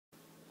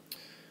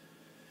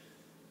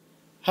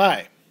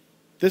Hi,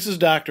 this is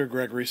Dr.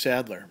 Gregory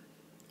Sadler.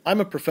 I'm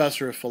a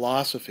professor of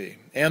philosophy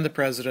and the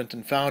president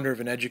and founder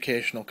of an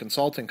educational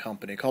consulting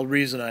company called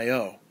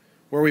Reason.io,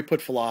 where we put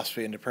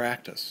philosophy into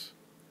practice.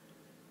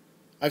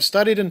 I've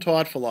studied and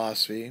taught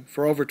philosophy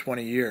for over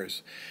 20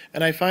 years,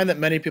 and I find that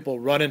many people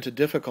run into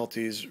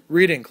difficulties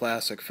reading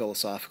classic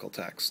philosophical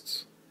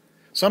texts.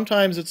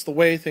 Sometimes it's the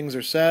way things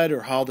are said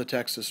or how the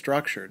text is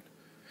structured.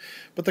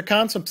 But the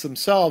concepts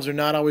themselves are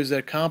not always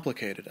that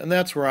complicated, and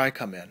that's where I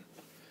come in.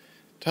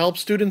 To help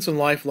students and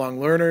lifelong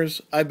learners,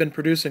 I've been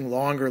producing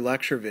longer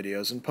lecture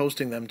videos and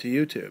posting them to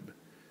YouTube.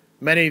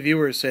 Many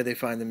viewers say they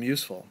find them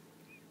useful.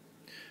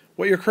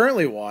 What you're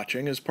currently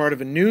watching is part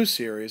of a new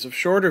series of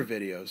shorter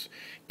videos,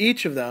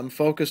 each of them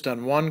focused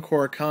on one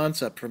core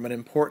concept from an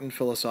important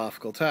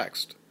philosophical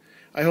text.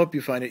 I hope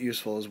you find it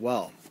useful as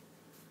well.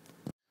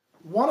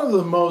 One of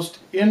the most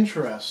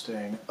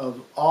interesting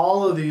of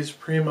all of these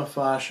prima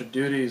facie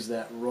duties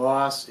that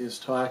Ross is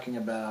talking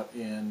about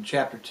in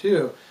Chapter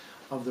 2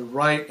 of the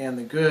right and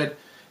the good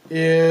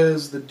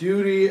is the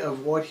duty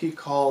of what he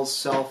calls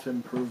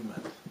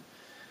self-improvement.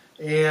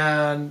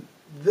 And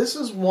this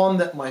is one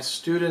that my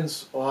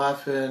students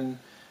often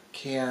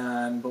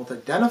can both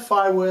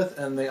identify with,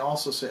 and they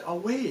also say, oh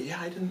wait,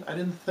 yeah, I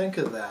didn't think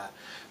of that.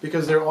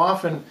 Because they're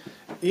often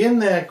in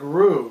that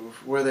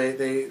groove where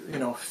they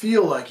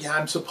feel like, yeah,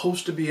 I'm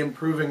supposed to be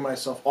improving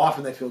myself.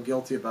 Often they feel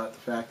guilty about the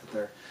fact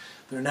that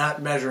they're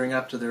not measuring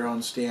up to their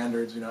own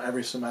standards.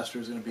 Every semester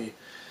is going to be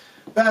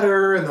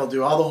better, and they'll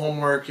do all the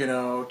homework,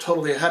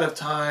 totally ahead of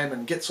time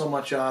and get so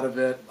much out of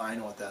it. I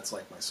know what that's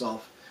like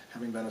myself,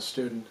 having been a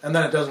student. And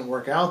then it doesn't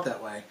work out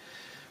that way.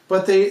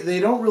 But they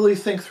don't really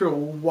think through,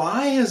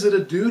 why is it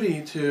a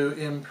duty to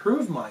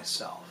improve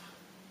myself?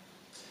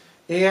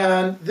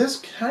 And this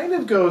kind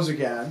of goes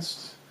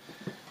against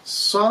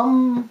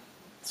some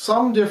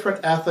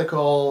different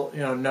ethical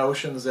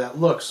notions that,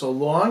 look, so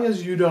long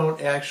as you don't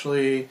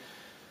actually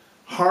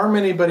harm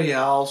anybody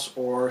else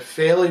or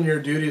fail in your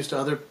duties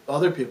to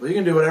other people, you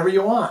can do whatever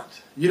you want.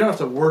 You don't have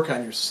to work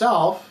on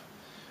yourself,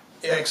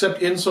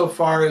 except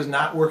insofar as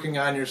not working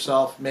on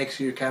yourself makes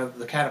you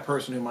the kind of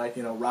person who might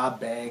rob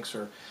banks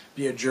or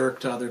be a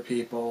jerk to other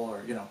people,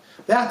 or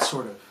that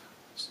sort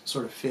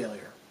of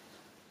failure.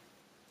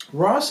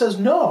 Ross says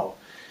no.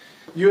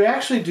 You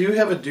actually do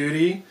have a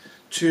duty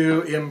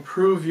to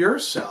improve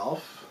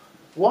yourself.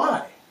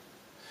 Why?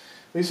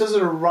 He says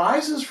it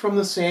arises from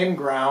the same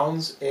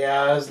grounds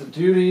as the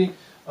duty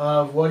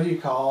of what he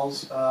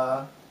calls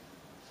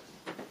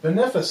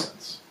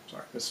beneficence.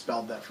 Sorry, I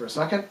misspelled that for a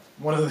second.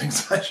 One of the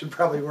things I should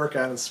probably work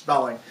on is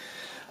spelling.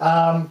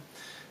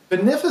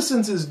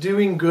 Beneficence is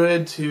doing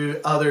good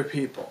to other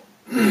people.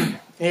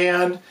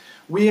 And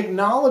we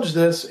acknowledge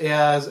this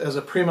as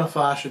a prima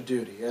facie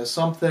duty, as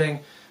something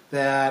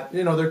that,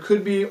 there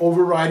could be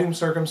overriding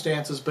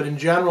circumstances, but in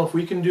general, if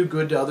we can do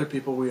good to other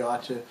people, we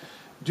ought to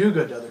do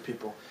good to other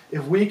people.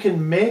 If we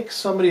can make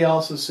somebody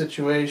else's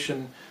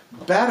situation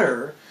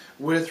better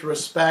with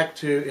respect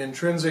to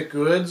intrinsic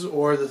goods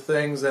or the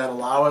things that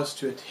allow us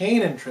to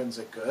attain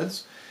intrinsic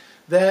goods,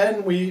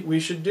 then we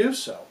should do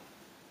so.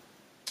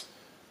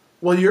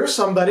 Well, you're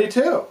somebody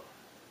too.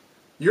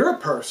 You're a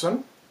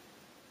person.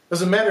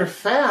 As a matter of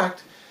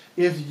fact,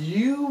 if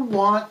you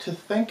want to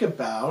think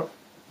about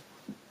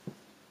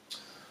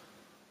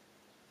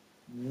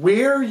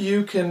where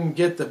you can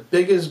get the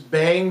biggest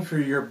bang for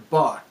your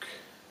buck,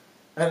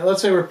 and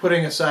let's say we're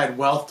putting aside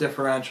wealth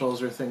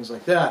differentials or things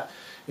like that,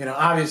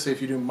 obviously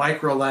if you do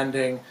micro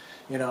lending,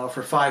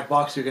 for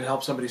 $5 you can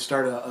help somebody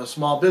start a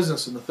small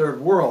business in the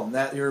third world, and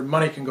that your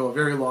money can go a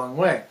very long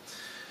way.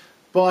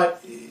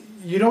 But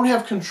you don't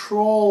have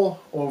control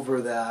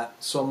over that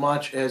so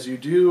much as you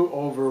do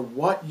over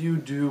what you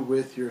do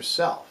with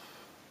yourself.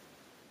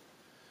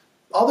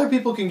 Other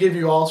people can give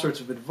you all sorts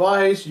of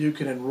advice. You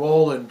can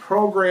enroll in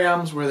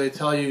programs where they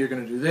tell you you're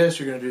going to do this,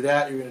 you're going to do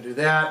that, you're going to do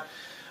that.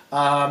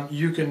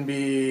 You can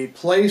be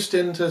placed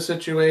into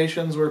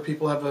situations where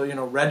people have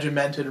a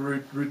regimented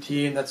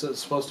routine that's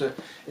supposed to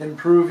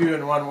improve you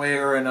in one way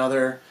or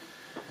another.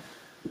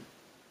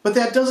 But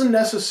that doesn't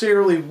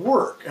necessarily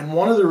work. And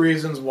one of the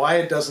reasons why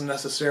it doesn't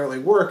necessarily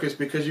work is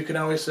because you can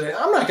always say,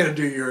 I'm not going to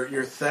do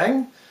your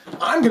thing.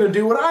 I'm going to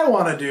do what I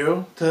want to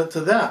do to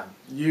them.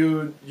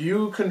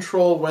 You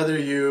control whether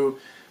you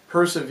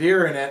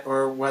persevere in it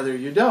or whether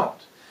you don't.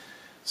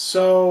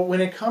 So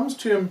when it comes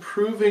to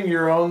improving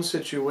your own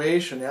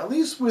situation, at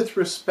least with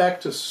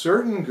respect to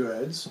certain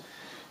goods,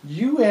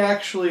 you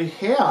actually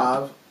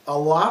have a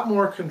lot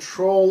more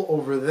control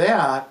over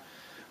that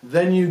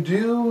than you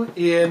do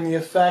in the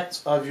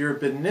effects of your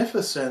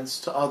beneficence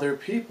to other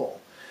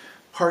people,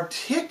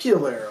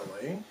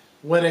 particularly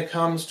when it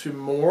comes to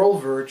moral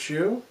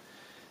virtue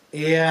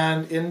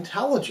and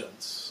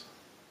intelligence.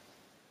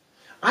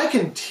 I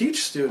can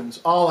teach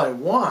students all I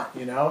want,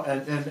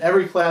 and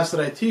every class that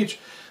I teach,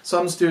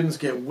 some students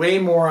get way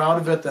more out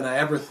of it than I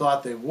ever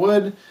thought they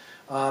would.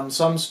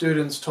 Some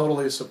students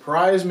totally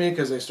surprised me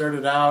because they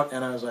started out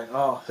and I was like,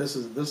 oh,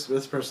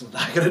 this person's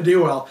not going to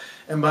do well.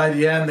 And by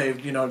the end, they've,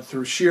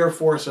 through sheer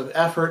force of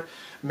effort,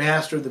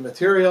 mastered the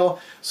material.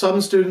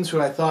 Some students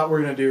who I thought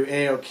were going to do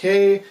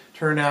A-okay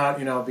turn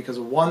out, because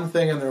of one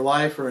thing in their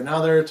life or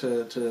another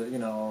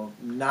to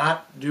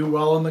not do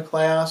well in the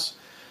class.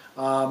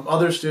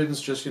 Other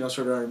students just, sort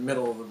of are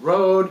middle of the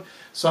road.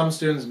 Some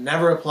students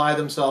never apply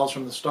themselves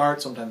from the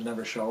start, sometimes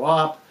never show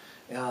up.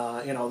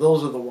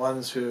 Those are the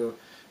ones who,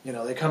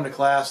 they come to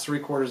class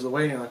 3/4 of the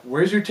way and you're like,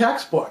 where's your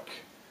textbook?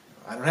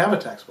 I don't have a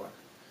textbook.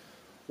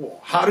 Well,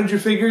 how did you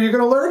figure you're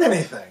going to learn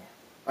anything?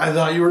 I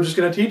thought you were just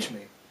going to teach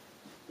me.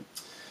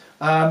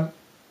 I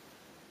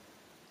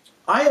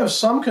have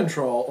some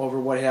control over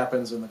what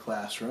happens in the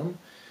classroom,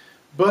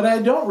 but I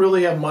don't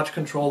really have much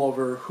control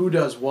over who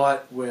does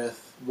what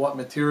with what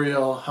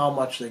material, how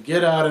much they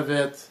get out of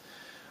it.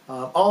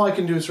 All I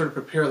can do is sort of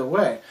prepare the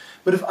way.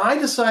 But if I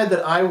decide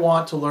that I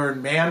want to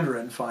learn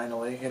Mandarin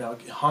finally,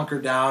 hunker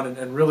down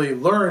and really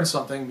learn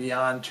something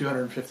beyond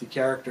 250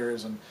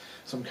 characters and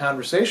some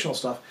conversational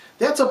stuff,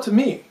 that's up to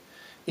me.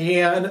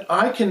 And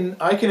I can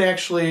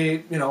actually,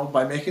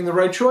 by making the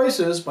right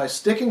choices, by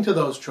sticking to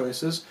those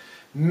choices,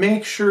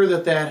 make sure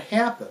that that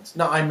happens.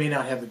 Now, I may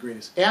not have the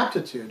greatest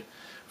aptitude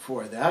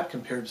for that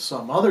compared to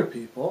some other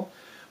people,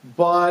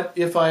 but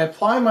if I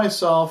apply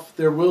myself,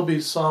 there will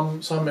be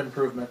some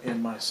improvement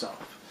in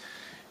myself.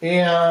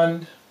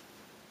 And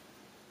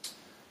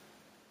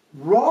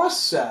Ross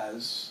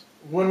says,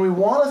 when we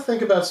want to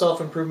think about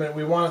self-improvement,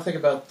 we want to think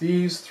about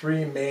these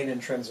three main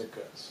intrinsic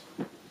goods.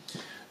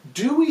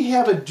 Do we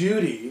have a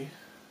duty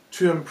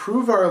to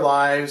improve our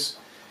lives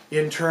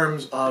in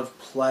terms of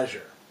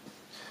pleasure?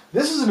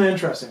 This is an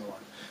interesting one.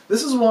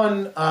 This is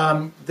one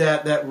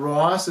that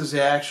Ross is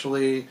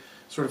actually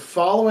sort of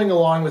following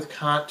along with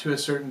Kant to a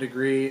certain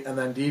degree and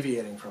then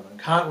deviating from it.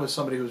 Kant was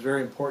somebody who was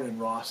very important in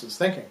Ross's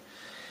thinking.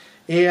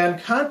 And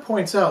Kant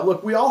points out,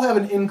 look, we all have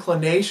an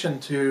inclination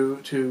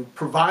to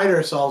provide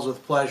ourselves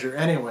with pleasure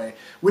anyway.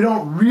 We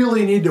don't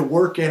really need to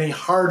work any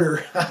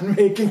harder on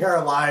making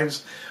our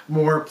lives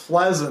more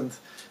pleasant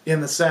in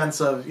the sense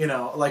of,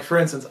 like for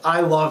instance,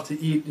 I love to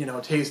eat,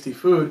 tasty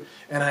food,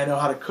 and I know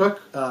how to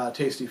cook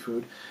tasty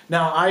food.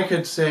 Now I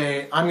could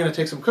say, I'm going to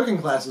take some cooking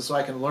classes so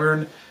I can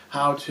learn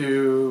how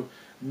to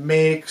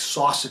make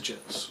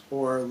sausages,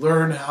 or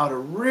learn how to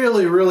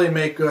really, really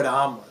make good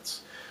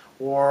omelets,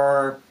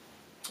 or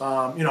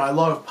I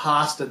love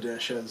pasta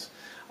dishes.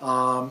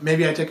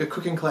 Maybe I take a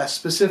cooking class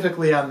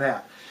specifically on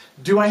that.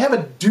 Do I have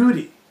a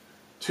duty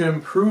to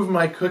improve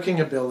my cooking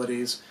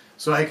abilities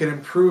so I can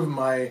improve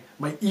my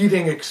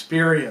eating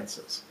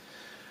experiences?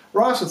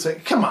 Ross would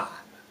say, come on.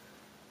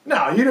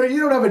 No, you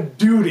don't have a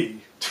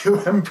duty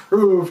to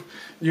improve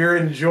your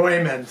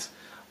enjoyment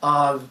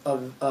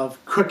of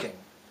cooking.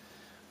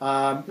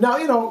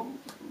 Now,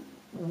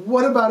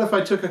 what about if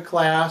I took a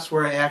class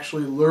where I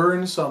actually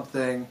learned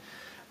something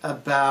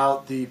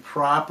about the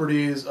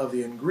properties of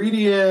the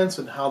ingredients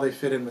and how they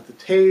fit in with the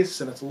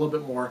taste, and it's a little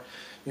bit more,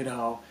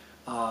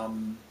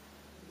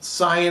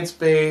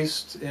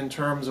 science-based in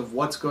terms of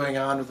what's going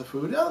on with the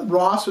food?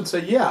 Ross would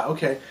say, yeah,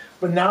 okay,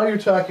 but now you're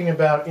talking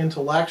about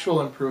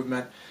intellectual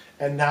improvement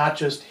and not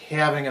just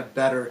having a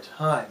better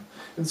time.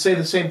 And say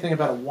the same thing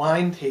about a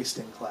wine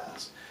tasting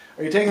class.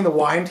 Are you taking the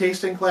wine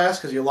tasting class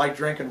because you like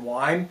drinking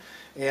wine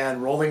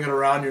and rolling it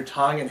around your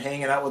tongue and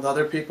hanging out with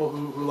other people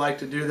who like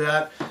to do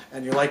that,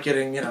 and you like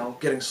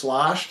getting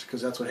sloshed,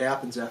 because that's what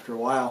happens after a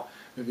while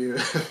if you,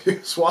 if you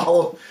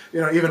swallow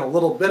even a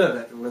little bit of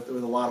it with a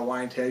lot of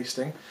wine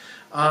tasting?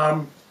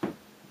 Or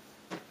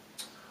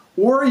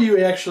are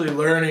you actually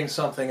learning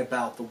something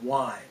about the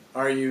wine?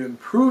 Are you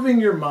improving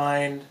your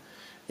mind,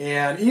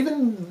 and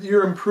even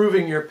you're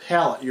improving your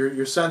palate,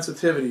 your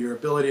sensitivity, your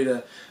ability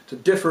to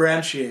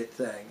differentiate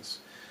things?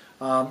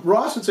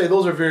 Ross would say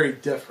those are very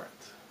different.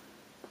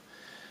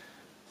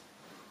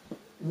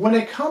 When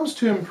it comes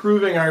to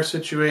improving our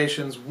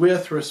situations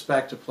with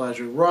respect to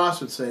pleasure,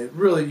 Ross would say,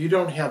 really, you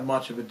don't have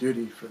much of a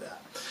duty for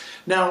that.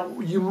 Now,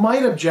 you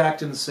might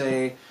object and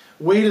say,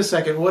 wait a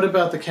second, what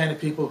about the kind of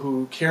people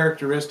who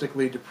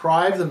characteristically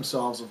deprive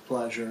themselves of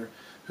pleasure,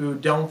 who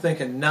don't think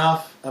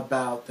enough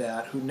about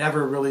that, who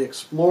never really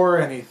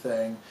explore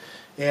anything,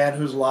 and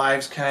whose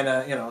lives kind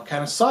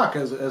of suck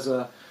as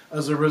a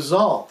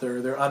result?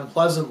 They're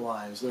unpleasant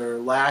lives. They're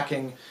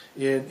lacking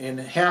in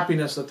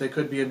happiness that they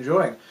could be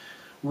enjoying.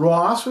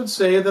 Ross would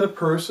say that a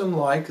person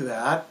like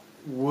that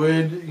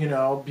would,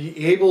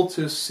 be able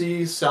to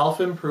see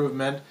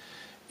self-improvement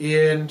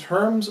in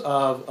terms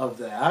of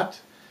that.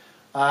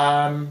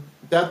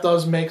 That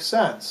does make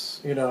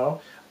sense,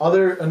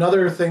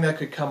 Another thing that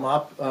could come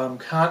up,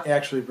 Kant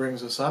actually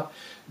brings this up.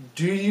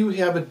 Do you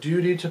have a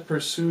duty to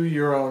pursue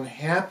your own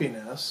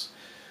happiness?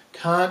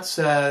 Kant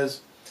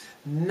says,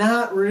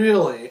 not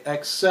really,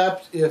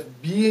 except if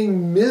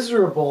being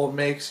miserable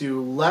makes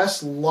you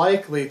less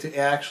likely to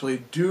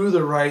actually do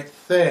the right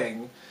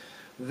thing,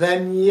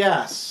 then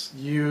yes,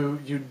 you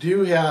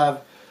do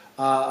have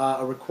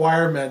a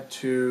requirement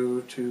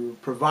to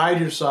provide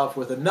yourself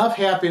with enough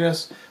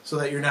happiness so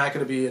that you're not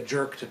going to be a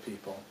jerk to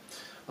people.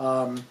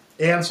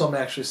 Anselm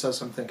actually says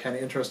something kind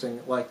of interesting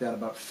like that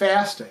about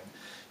fasting.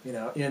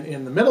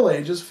 In the Middle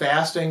Ages,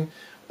 fasting,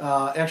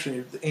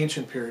 actually the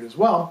ancient period as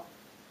well,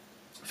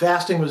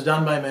 Fasting was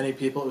done by many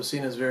people. It was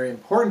seen as very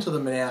important to the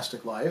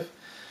monastic life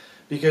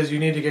because you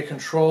need to get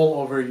control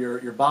over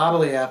your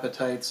bodily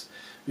appetites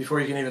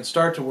before you can even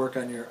start to work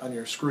on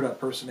your screwed up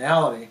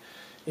personality.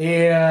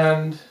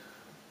 And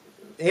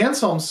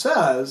Anselm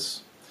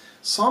says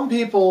some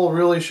people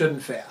really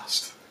shouldn't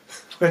fast,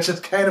 which is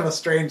kind of a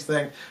strange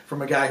thing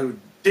from a guy who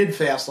did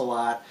fast a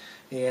lot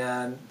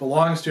and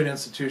belongs to an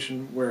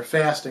institution where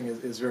fasting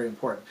is very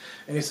important.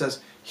 And he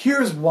says,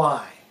 here's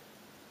why.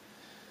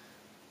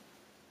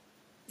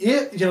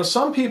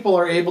 Some people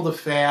are able to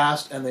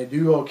fast and they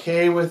do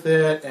okay with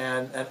it,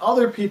 and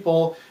other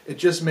people, it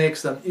just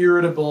makes them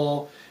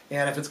irritable.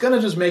 And if it's going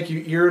to just make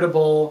you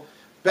irritable,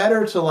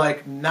 better to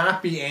like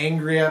not be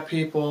angry at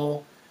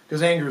people,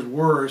 because anger is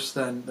worse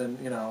than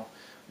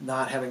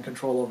not having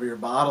control over your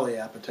bodily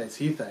appetites,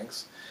 he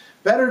thinks.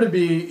 Better to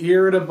be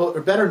irritable,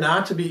 or better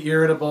not to be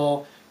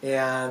irritable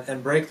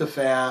and break the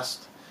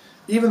fast,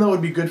 even though it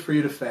would be good for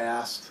you to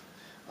fast.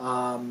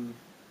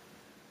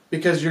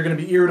 Because you're going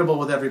to be irritable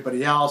with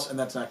everybody else, and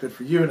that's not good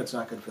for you, and it's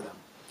not good for them.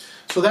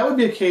 So that would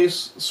be a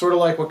case sort of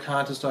like what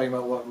Kant is talking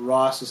about, what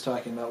Ross is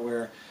talking about,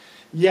 where,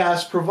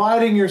 yes,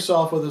 providing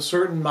yourself with a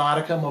certain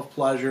modicum of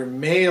pleasure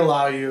may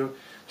allow you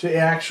to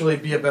actually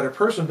be a better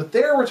person, but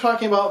there we're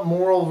talking about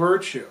moral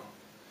virtue.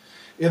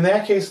 In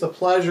that case, the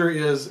pleasure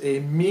is a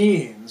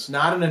means,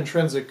 not an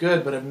intrinsic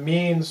good, but a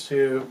means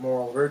to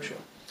moral virtue.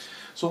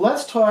 So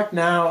let's talk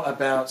now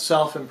about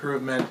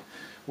self-improvement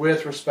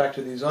with respect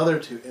to these other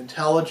two,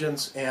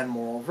 intelligence and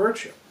moral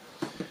virtue.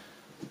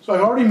 So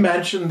I've already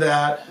mentioned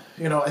that,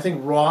 I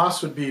think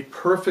Ross would be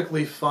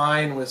perfectly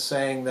fine with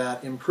saying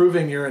that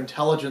improving your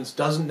intelligence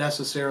doesn't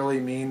necessarily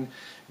mean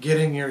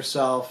getting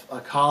yourself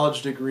a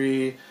college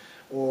degree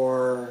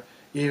or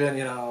even,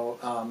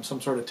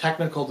 some sort of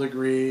technical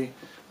degree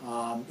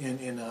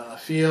in a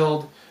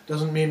field.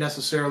 Doesn't mean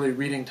necessarily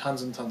reading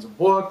tons and tons of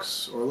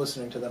books or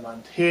listening to them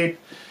on tape.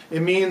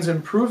 It means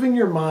improving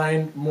your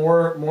mind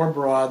more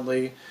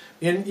broadly,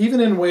 even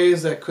in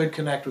ways that could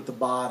connect with the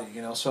body.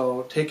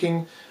 So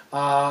taking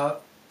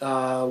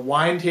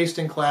wine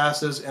tasting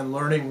classes and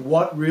learning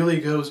what really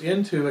goes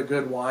into a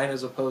good wine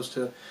as opposed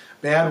to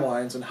bad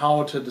wines, and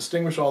how to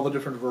distinguish all the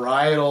different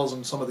varietals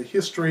and some of the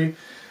history.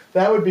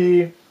 That would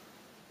be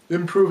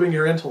improving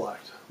your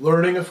intellect.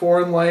 Learning a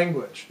foreign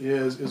language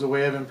is a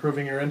way of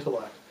improving your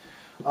intellect.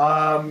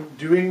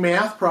 Doing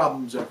math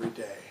problems every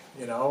day,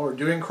 or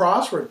doing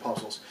crossword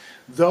puzzles.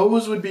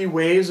 Those would be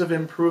ways of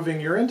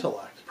improving your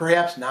intellect.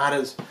 Perhaps not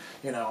as,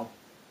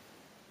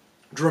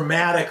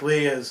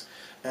 dramatically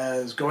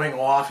as going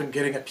off and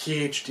getting a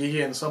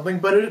PhD in something,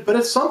 but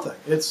it's something.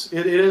 It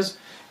is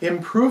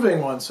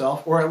improving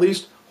oneself, or at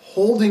least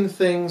holding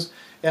things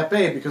at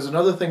bay. Because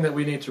another thing that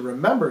we need to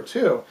remember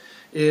too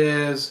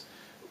is,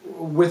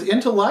 with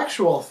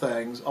intellectual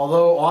things,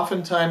 although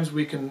oftentimes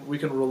we can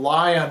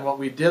rely on what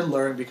we did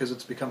learn because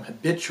it's become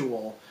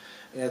habitual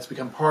and it's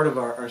become part of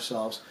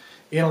ourselves,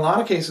 in a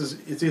lot of cases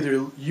it's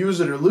either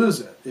use it or lose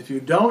it. If you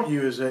don't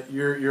use it,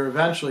 you're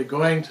eventually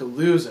going to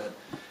lose it.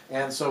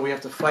 And so we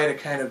have to fight a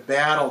kind of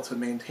battle to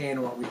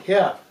maintain what we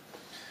have.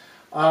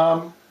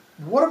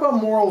 What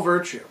about moral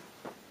virtue?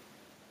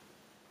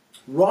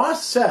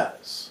 Ross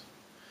says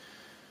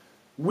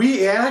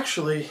we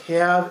actually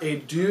have a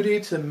duty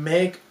to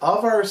make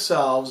of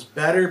ourselves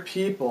better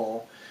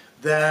people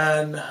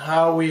than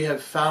how we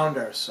have found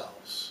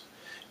ourselves.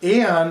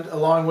 And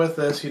along with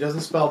this, he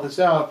doesn't spell this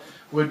out,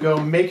 would go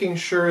making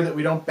sure that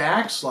we don't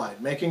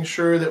backslide, making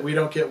sure that we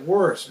don't get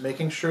worse,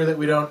 making sure that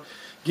we don't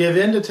give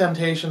in to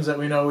temptations that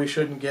we know we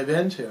shouldn't give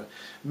into,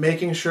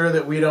 making sure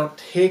that we don't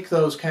take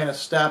those kind of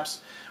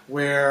steps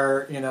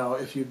where,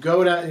 if you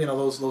go down,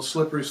 those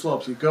slippery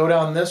slopes, you go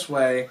down this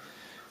way,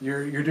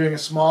 you're doing a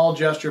small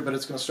gesture, but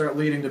it's going to start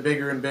leading to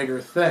bigger and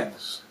bigger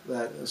things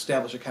that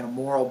establish a kind of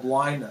moral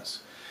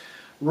blindness.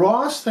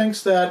 Ross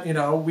thinks that,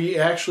 we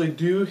actually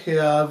do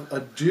have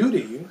a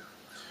duty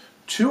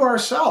to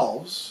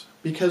ourselves,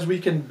 because we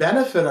can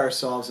benefit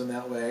ourselves in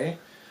that way,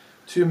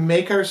 to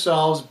make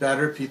ourselves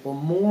better people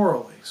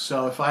morally.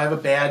 So if I have a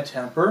bad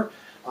temper,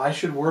 I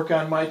should work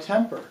on my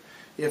temper.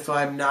 If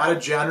I'm not a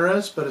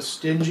generous but a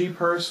stingy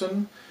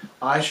person,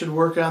 I should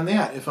work on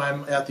that. If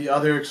I'm at the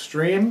other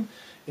extreme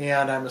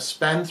and I'm a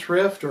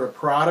spendthrift or a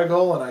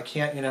prodigal and I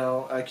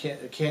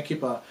can't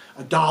keep a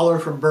dollar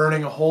from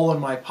burning a hole in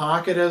my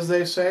pocket, as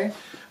they say,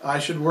 I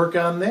should work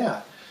on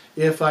that.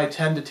 If I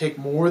tend to take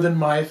more than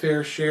my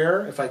fair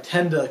share, if I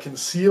tend to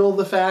conceal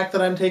the fact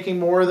that I'm taking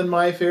more than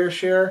my fair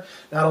share,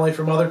 not only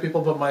from other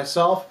people but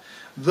myself,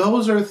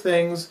 those are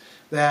things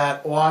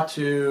that ought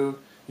to,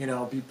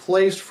 be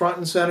placed front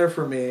and center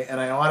for me, and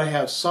I ought to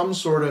have some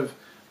sort of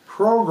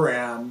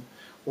program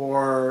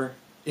or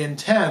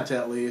intent,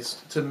 at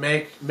least, to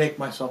make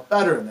myself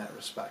better in that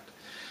respect.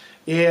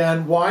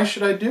 And why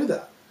should I do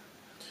that?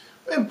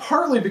 And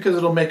partly because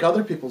it'll make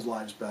other people's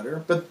lives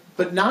better,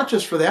 but not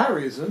just for that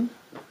reason.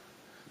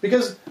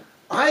 Because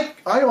I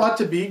ought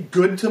to be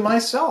good to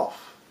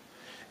myself.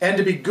 And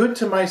to be good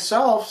to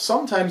myself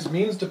sometimes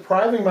means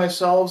depriving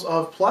myself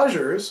of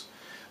pleasures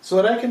so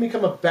that I can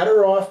become a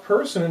better off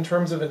person in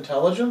terms of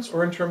intelligence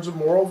or in terms of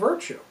moral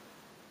virtue.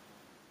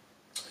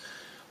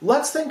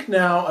 Let's think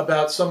now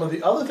about some of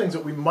the other things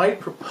that we might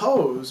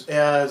propose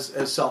as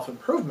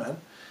self-improvement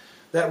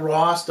that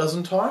Ross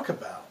doesn't talk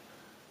about,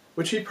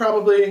 which he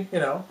probably,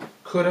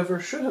 could have or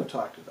should have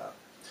talked about.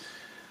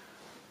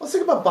 Let's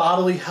think about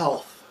bodily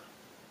health.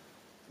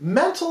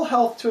 Mental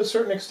health, to a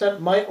certain extent,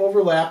 might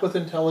overlap with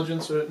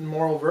intelligence and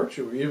moral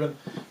virtue, or even,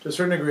 to a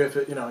certain degree, if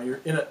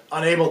you're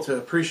unable to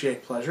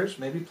appreciate pleasures,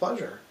 maybe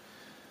pleasure.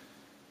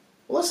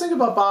 Well, let's think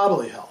about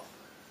bodily health.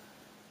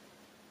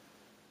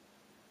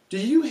 Do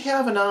you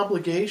have an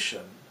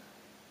obligation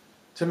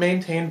to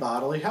maintain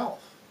bodily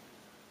health?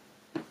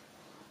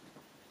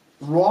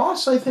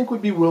 Ross, I think,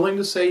 would be willing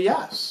to say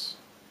yes.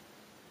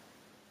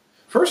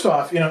 First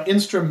off,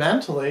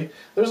 instrumentally,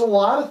 there's a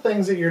lot of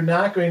things that you're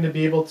not going to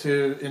be able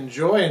to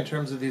enjoy in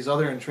terms of these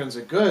other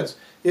intrinsic goods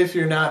if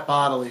you're not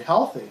bodily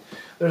healthy.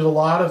 There's a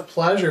lot of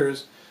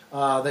pleasures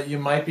that you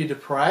might be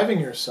depriving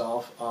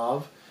yourself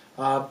of,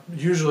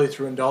 usually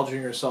through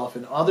indulging yourself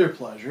in other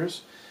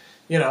pleasures.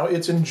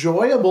 It's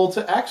enjoyable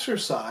to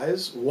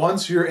exercise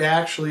once you're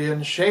actually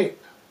in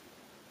shape.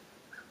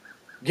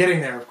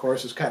 Getting there, of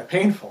course, is kind of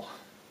painful.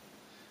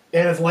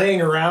 And it's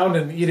laying around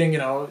and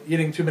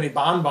eating too many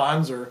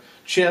bonbons or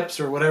chips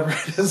or whatever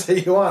it is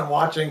that you want,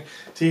 watching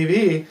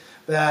TV,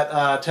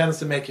 that tends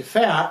to make you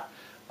fat,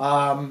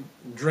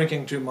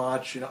 drinking too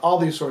much, all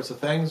these sorts of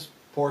things,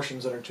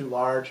 portions that are too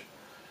large.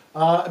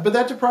 But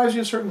that deprives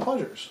you of certain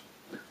pleasures.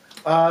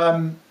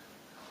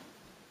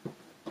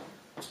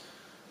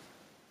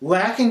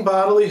 Lacking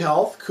bodily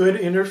health could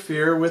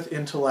interfere with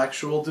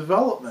intellectual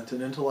development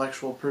and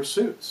intellectual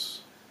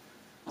pursuits.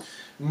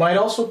 Might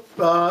also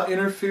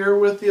interfere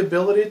with the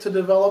ability to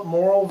develop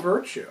moral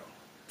virtue.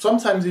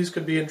 Sometimes these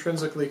could be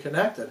intrinsically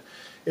connected.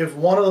 If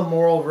one of the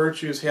moral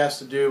virtues has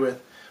to do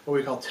with what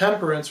we call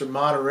temperance or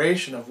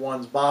moderation of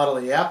one's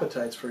bodily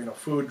appetites for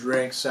food,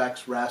 drink,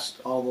 sex, rest,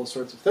 all those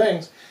sorts of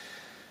things,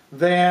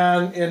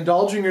 then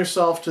indulging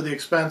yourself to the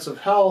expense of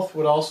health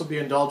would also be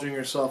indulging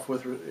yourself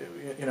with,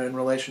 in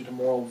relation to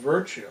moral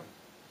virtue.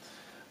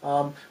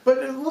 But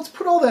let's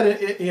put all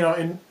that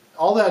in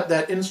all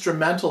that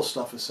instrumental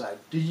stuff aside.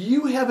 Do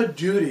you have a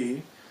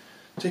duty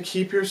to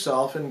keep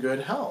yourself in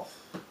good health?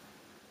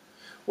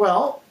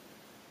 Well,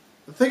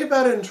 think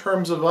about it in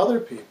terms of other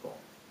people.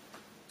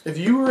 If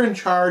you were in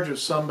charge of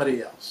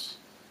somebody else,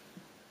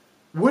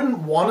 wouldn't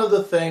one of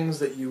the things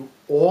that you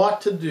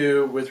ought to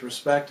do with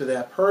respect to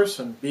that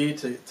person be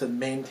to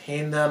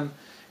maintain them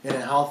in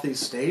a healthy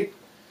state?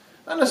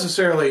 Not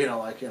necessarily,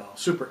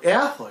 super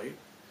athlete,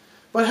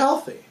 but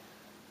healthy.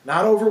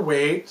 Not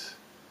overweight,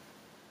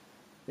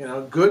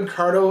 good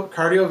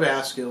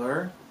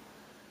cardiovascular,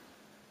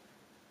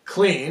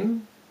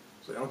 clean,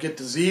 so they don't get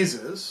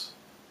diseases,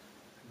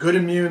 good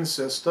immune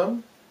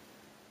system,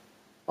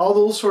 all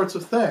those sorts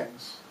of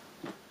things.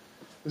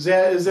 Is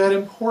that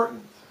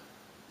important?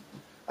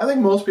 I think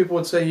most people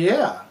would say,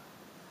 yeah.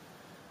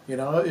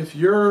 If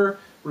you're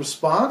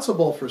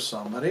responsible for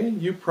somebody,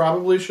 you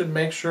probably should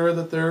make sure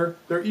that they're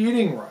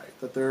eating right,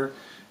 that they're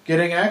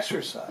getting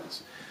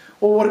exercise.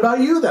 Well, what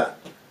about you then?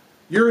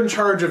 You're in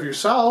charge of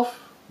yourself.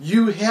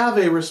 You have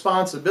a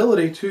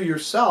responsibility to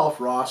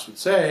yourself, Ross would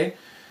say,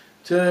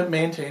 to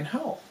maintain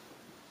health.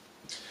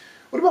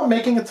 What about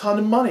making a ton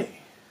of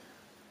money?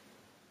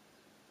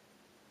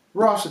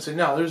 Ross would say,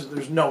 no,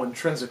 there's no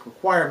intrinsic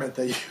requirement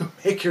that you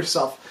make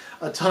yourself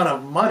a ton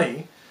of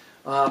money.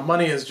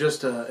 Money is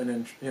just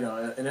an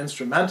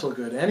instrumental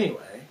good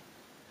anyway.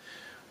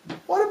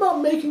 What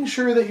about making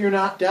sure that you're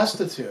not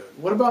destitute?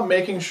 What about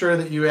making sure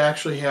that you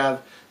actually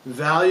have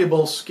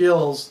valuable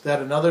skills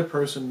that another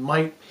person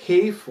might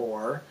pay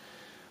for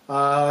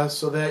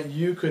so that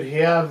you could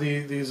have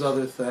these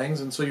other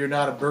things and so you're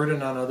not a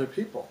burden on other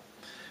people?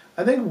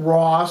 I think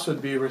Ross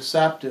would be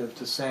receptive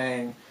to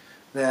saying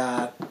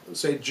that,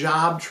 say,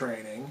 job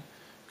training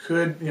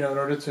could, in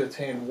order to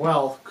attain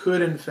wealth,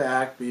 could in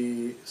fact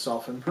be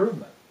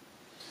self-improvement.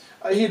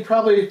 He'd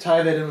probably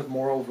tie that in with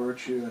moral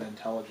virtue and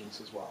intelligence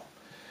as well.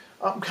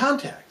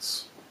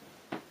 Contacts.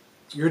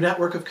 Your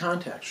network of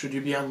contacts. Should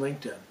you be on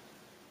LinkedIn?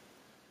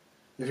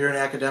 If you're an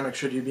academic,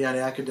 should you be on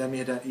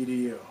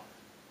academia.edu?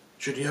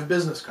 Should you have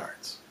business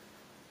cards?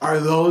 Are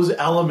those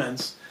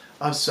elements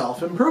of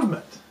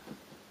self-improvement?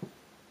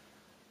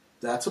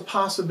 That's a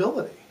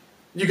possibility.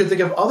 You could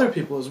think of other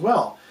people as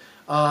well.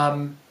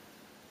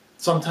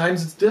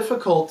 Sometimes it's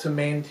difficult to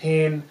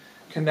maintain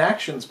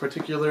connections,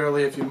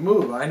 particularly if you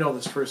move. I know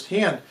this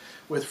firsthand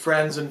with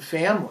friends and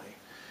family.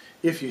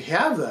 If you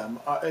have them,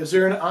 is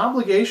there an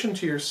obligation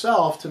to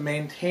yourself to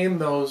maintain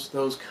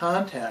those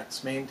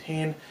contacts,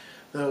 maintain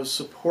those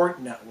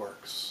support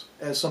networks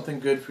as something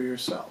good for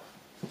yourself?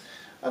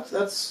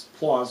 That's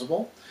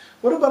plausible.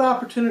 What about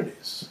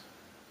opportunities?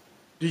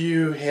 Do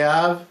you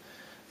have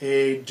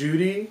a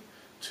duty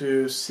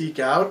to seek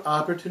out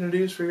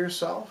opportunities for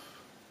yourself?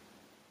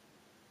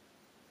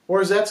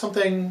 Or is that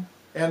something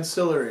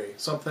ancillary,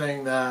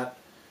 something that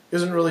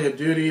isn't really a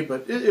duty,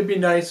 but it'd be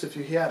nice if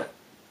you had it?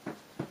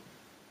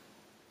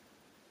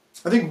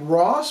 I think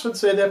Ross would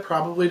say that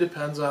probably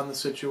depends on the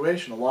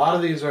situation. A lot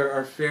of these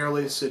are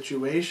fairly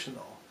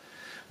situational.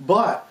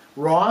 But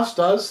Ross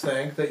does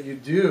think that you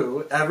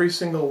do, every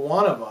single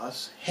one of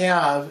us,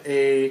 have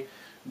a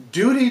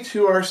duty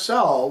to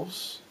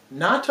ourselves,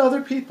 not to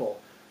other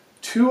people,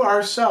 to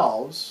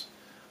ourselves,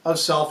 of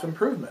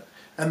self-improvement.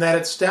 And that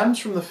it stems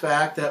from the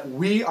fact that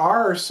we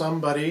are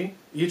somebody,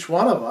 each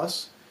one of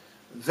us,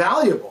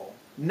 valuable,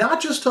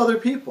 not just to other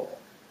people,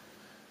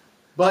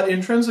 but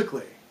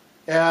intrinsically,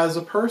 as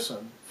a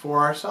person, for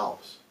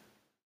ourselves.